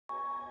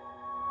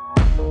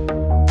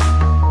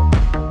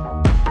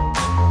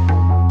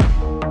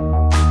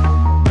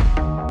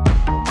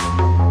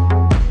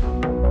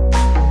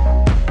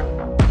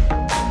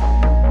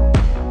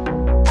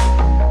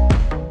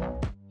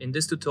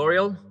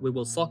tutorial, we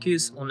will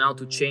focus on how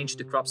to change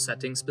the crop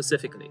settings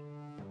specifically.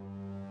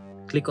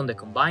 Click on the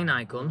Combine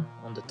icon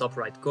on the top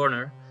right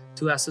corner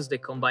to access the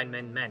Combine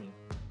main menu.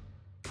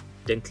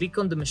 Then click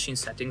on the Machine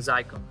Settings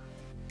icon.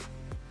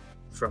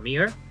 From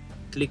here,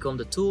 click on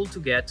the tool to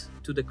get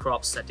to the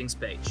Crop Settings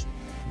page.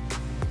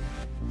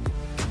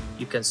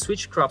 You can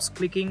switch crops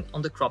clicking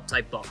on the Crop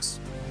Type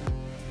box.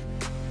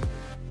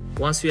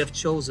 Once you have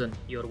chosen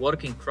your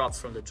working crop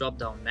from the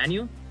drop-down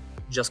menu,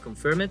 just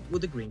confirm it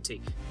with the green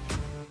tick.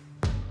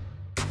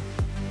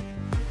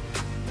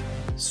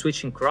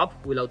 Switching crop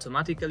will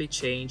automatically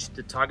change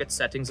the target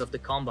settings of the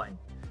combine,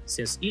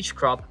 since each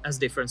crop has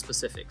different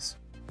specifics.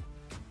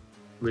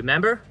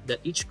 Remember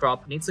that each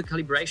crop needs a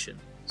calibration,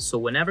 so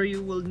whenever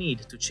you will need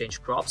to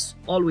change crops,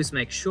 always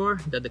make sure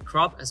that the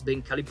crop has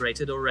been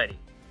calibrated already.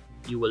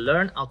 You will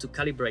learn how to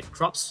calibrate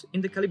crops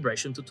in the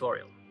calibration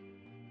tutorial.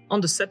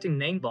 On the Setting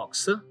Name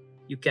box,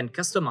 you can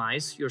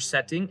customize your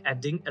setting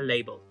adding a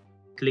label,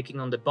 clicking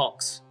on the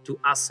box to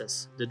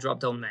access the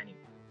drop-down menu.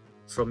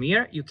 From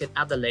here, you can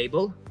add a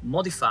label,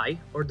 modify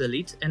or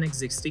delete an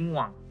existing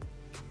one.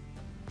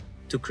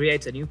 To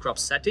create a new crop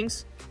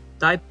settings,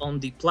 type on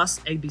the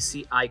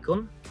 +ABC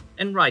icon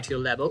and write your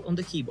label on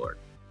the keyboard.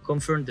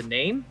 Confirm the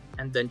name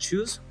and then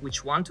choose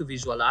which one to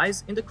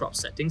visualize in the crop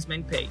settings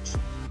main page.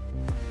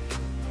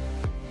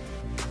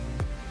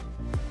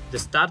 The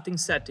starting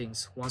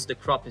settings once the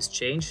crop is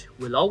changed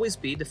will always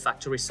be the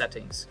factory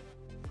settings.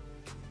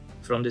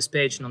 From this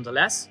page,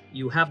 nonetheless,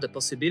 you have the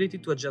possibility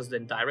to adjust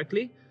them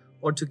directly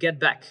or to get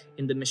back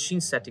in the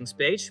machine settings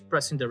page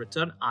pressing the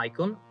return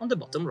icon on the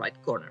bottom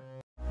right corner.